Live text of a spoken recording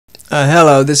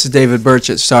Hello, this is David Birch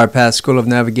at StarPath School of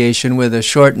Navigation with a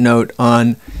short note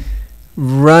on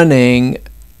running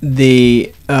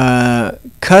the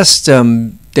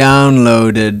custom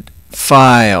downloaded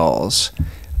files,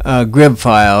 GRIB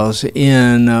files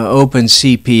in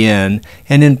OpenCPN,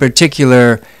 and in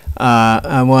particular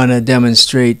I want to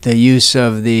demonstrate the use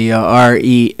of the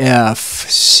REFC,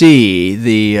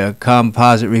 the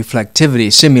Composite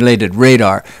Reflectivity Simulated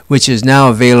Radar, which is now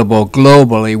available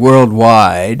globally,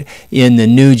 worldwide, in the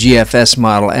new GFS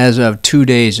model as of 2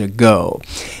 days ago.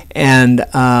 And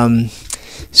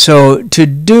so to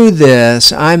do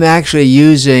this, I'm not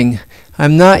using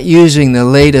the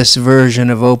latest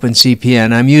version of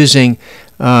OpenCPN. I'm using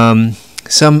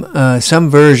some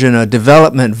version, a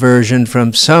development version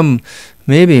from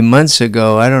maybe months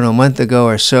ago, I don't know, a month ago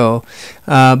or so,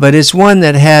 but it's one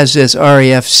that has this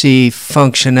REFC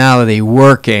functionality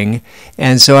working,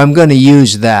 and so I'm going to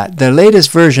use that. The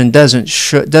latest version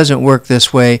doesn't work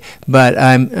this way, but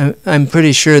I'm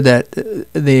pretty sure that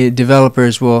the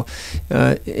developers will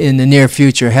in the near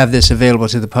future have this available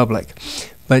to the public.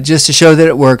 But just to show that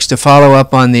it works, to follow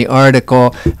up on the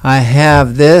article, I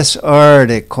have this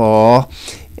article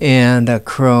and a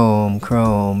Chrome,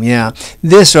 yeah.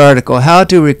 This article, how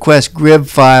to request GRIB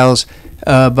files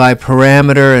by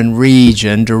parameter and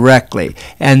region directly.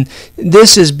 And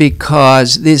this is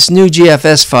because this new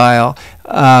GFS file,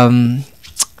 the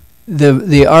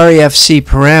REFC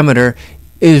parameter,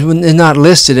 is not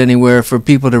listed anywhere for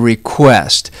people to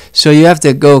request. So you have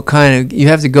to go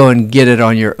and get it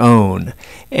on your own.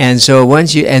 And so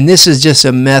this is just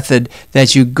a method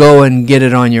that you go and get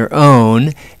it on your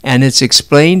own, and it's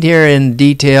explained here in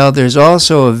detail. There's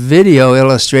also a video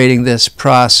illustrating this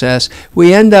process.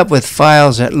 We end up with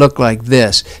files that look like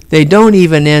this. They don't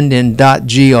even end in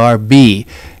 .grb.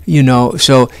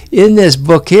 So in this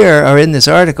book here, or in this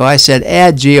article, I said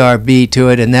add GRB to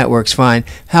it, and that works fine.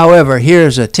 However,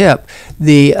 here's a tip.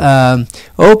 The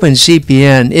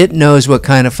OpenCPN, it knows what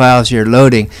kind of files you're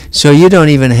loading, so you don't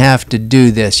even have to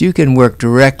do this. You can work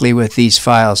directly with these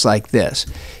files like this.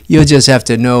 You'll just have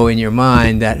to know in your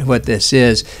mind that what this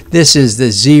is. This is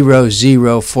the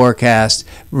 00 forecast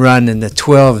run and the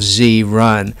 12Z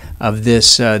run of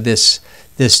this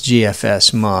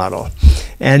GFS model.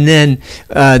 And then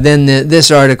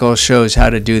this article shows how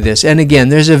to do this. And again,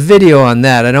 there's a video on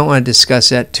that. I don't want to discuss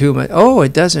that too much. Oh,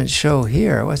 it doesn't show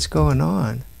here. What's going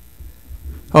on?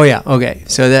 Oh, yeah. Okay.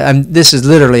 So this is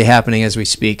literally happening as we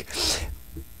speak.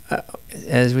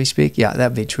 Yeah,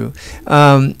 that'd be true.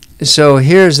 So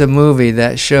here's a movie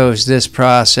that shows this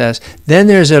process. Then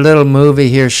there's a little movie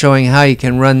here showing how you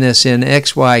can run this in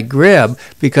XY GRIB,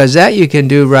 because that you can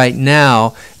do right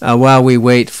now while we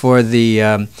wait for the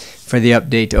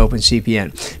update to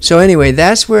OpenCPN. So anyway,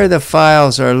 that's where the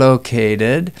files are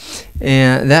located,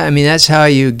 and that's how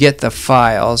you get the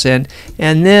files. And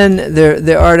then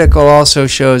the article also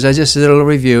shows, just a little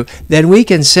review, then we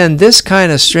can send this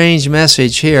kind of strange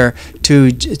message here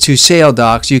to sail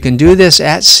docks. You can do this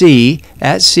at sea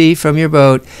from your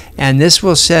boat, and this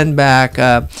will send back.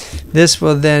 This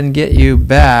will then get you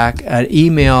back an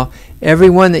email. Every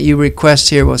one that you request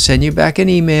here will send you back an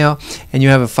email, and you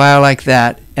have a file like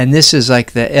that. And this is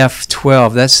like the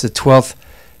F12. That's the 12th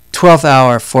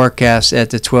hour forecast at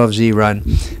the 12Z run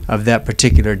of that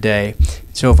particular day,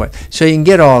 and so forth. So you can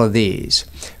get all of these.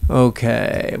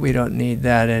 Okay, we don't need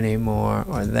that anymore,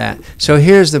 or that. So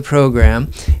here's the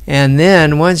program, and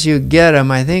then once you get them,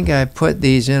 I think I put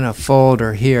these in a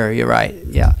folder here. You're right,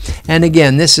 yeah. And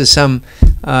again, this is some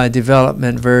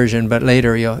development version, but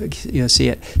later you'll see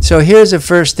it. So here's the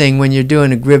first thing when you're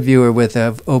doing a GRIB viewer with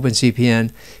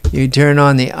OpenCPN. You turn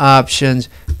on the options,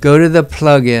 go to the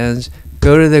plugins,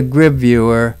 go to the GRIB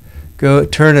viewer,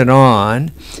 turn it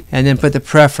on, and then put the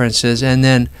preferences, and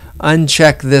then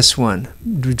uncheck this one,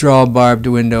 draw barbed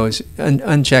windows,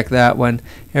 uncheck that one.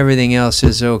 Everything else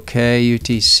is okay.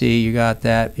 UTC, you got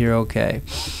that, you're okay.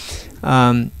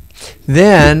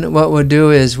 Then what we'll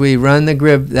do is we run the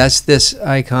GRIB, that's this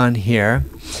icon here,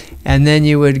 and then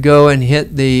you would go and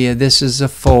hit this is a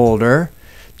folder.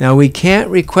 Now we can't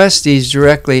request these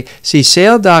directly. See,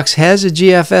 SailDocs has a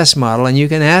GFS model, and you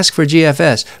can ask for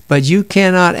GFS, but you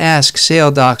cannot ask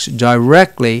SailDocs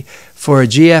directly for a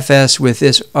GFS with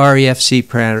this REFC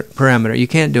parameter. You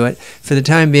can't do it. For the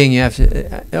time being, you have to.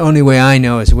 The only way I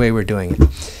know is the way we're doing it.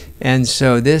 And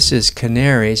so this is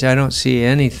canaries. I don't see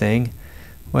anything.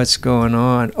 What's going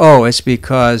on? Oh, it's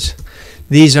because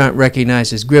these aren't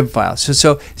recognized as GRIB files.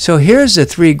 So here's the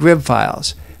 3 GRIB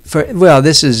files. Well,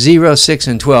 this is 0, 6,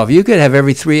 and 12. You could have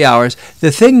every 3 hours.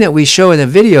 The thing that we show in the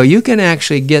video, you can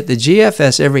actually get the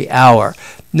GFS every hour.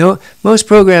 No, most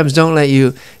programs don't let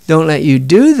you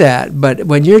do that. But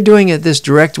when you're doing it this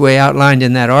direct way outlined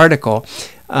in that article,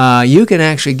 you can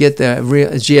actually get the real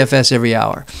GFS every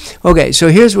hour. Okay, so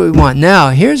here's what we want. Now,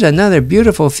 here's another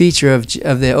beautiful feature of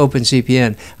the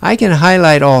OpenCPN. I can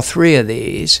highlight all three of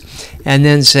these and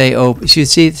then say open. So you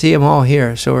see them all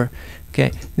here. So we're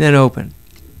okay. Then open.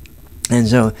 And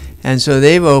so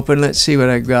they've opened. Let's see what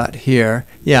I've got here.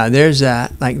 Yeah, there's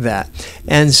that, like that.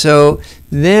 And so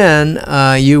then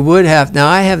you would have, now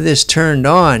I have this turned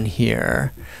on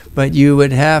here, but you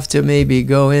would have to maybe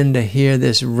go into here,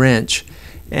 this wrench,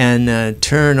 and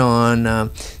turn on,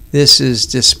 this is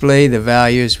display the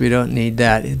values. We don't need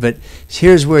that. But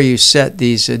here's where you set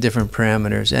these different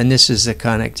parameters. And this is the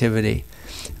connectivity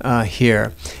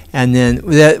here. And then,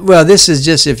 well, this is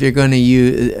just if you're going to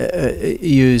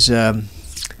use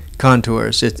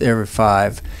contours. It's every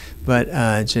 5.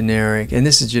 But generic, and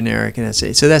this is generic, and that's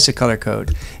 8. So that's a color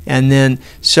code. And then,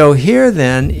 so here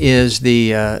then is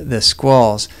the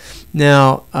squalls.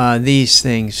 Now, these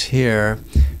things here,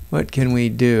 what can we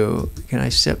do? Can I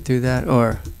step through that?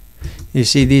 Or you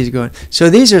see these going. So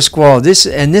these are squalls. This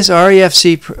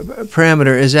REFC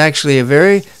parameter is actually a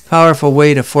very powerful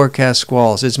way to forecast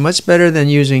squalls. It's much better than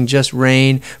using just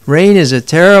rain. Rain is a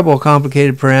terrible,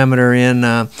 complicated parameter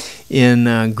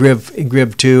in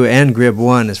GRIB 2 and GRIB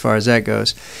 1 as far as that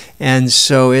goes. And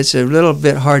so it's a little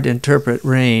bit hard to interpret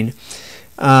rain.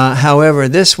 However,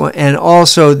 this one, and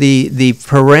also the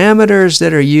parameters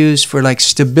that are used for like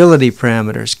stability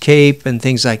parameters, CAPE and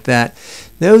things like that,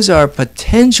 those are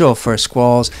potential for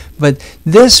squalls, but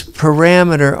this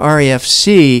parameter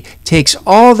REFC takes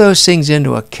all those things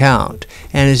into account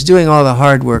and is doing all the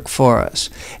hard work for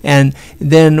us. And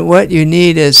then what you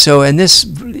need is, and this,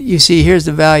 you see here's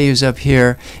the values up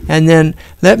here, and then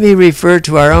let me refer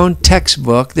to our own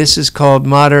textbook. This is called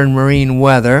Modern Marine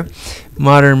Weather,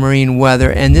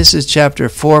 and this is chapter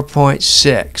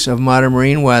 4.6 of Modern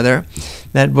Marine Weather.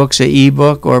 That book's an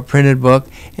e-book or a printed book,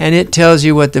 and it tells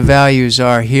you what the values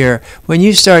are here. When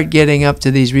you start getting up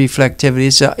to these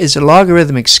reflectivities, it's a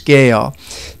logarithmic scale.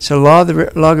 It's a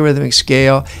logarithmic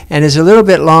scale, and it's a little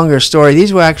bit longer story.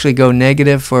 These will actually go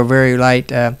negative for very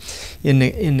light in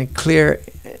the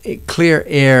clear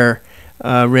air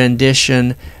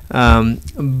rendition.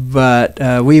 But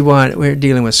we're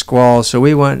dealing with squalls, so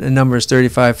we want the numbers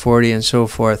 35, 40, and so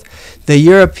forth. The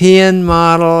European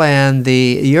model and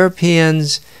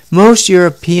most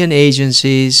European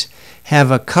agencies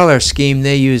have a color scheme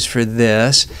they use for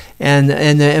this, and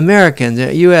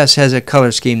the U.S. has a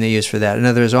color scheme they use for that. In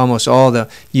other words, almost all the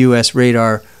U.S.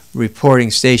 radar reporting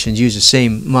stations use the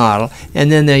same model,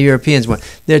 and then the Europeans one.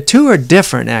 The two are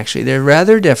different, actually. They're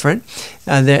rather different.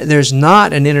 There's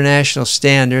not an international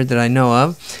standard that I know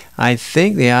of. I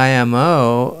think the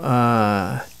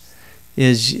IMO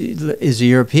is the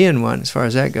European one as far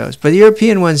as that goes. But the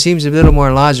European one seems a little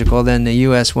more logical than the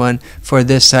U.S. one for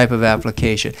this type of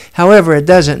application. However, it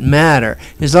doesn't matter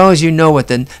as long as you know what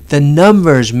the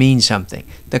numbers mean something.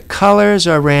 The colors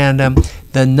are random.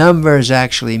 The numbers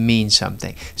actually mean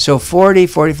something. So 40,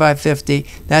 45, 50,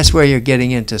 that's where you're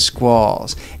getting into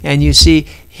squalls. And you see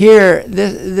here,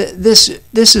 this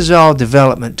is all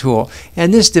development tool.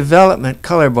 And this development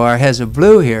color bar has a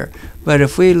blue here. But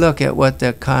if we look at what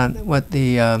this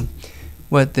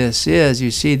is,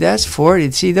 you see that's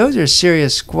 40. See, those are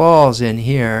serious squalls in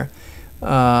here.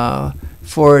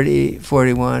 40,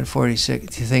 41,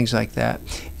 46, things like that.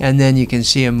 And then you can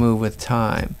see them move with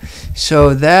time.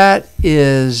 So that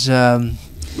is,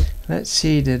 let's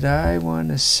see, did I want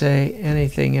to say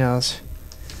anything else?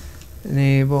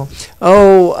 Enable.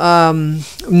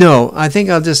 No, I think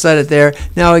I'll just let it there.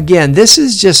 Now again, this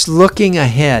is just looking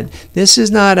ahead. This is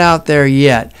not out there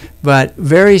yet, but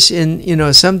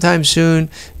sometime soon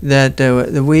that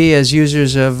we as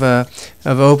users of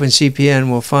OpenCPN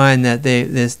will find that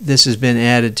this has been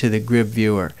added to the GRIB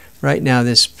viewer. Right now,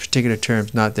 this particular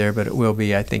term's not there, but it will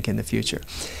be, I think, in the future.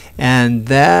 And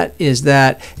that is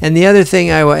that. And the other thing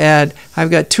I will add,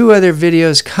 I've got 2 other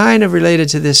videos kind of related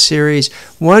to this series.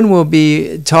 One will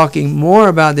be talking more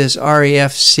about this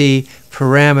REFC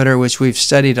parameter, which we've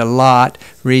studied a lot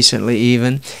recently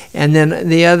even. And then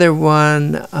the other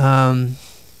one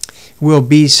will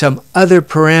be some other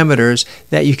parameters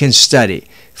that you can study.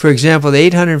 For example, the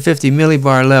 850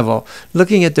 millibar level,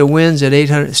 looking at the winds at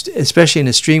 800, especially in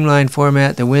a streamlined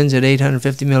format, the winds at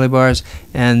 850 millibars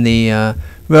and the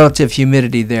relative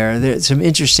humidity there. There's some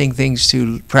interesting things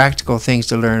practical things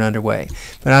to learn underway.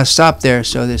 But I'll stop there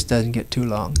so this doesn't get too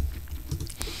long.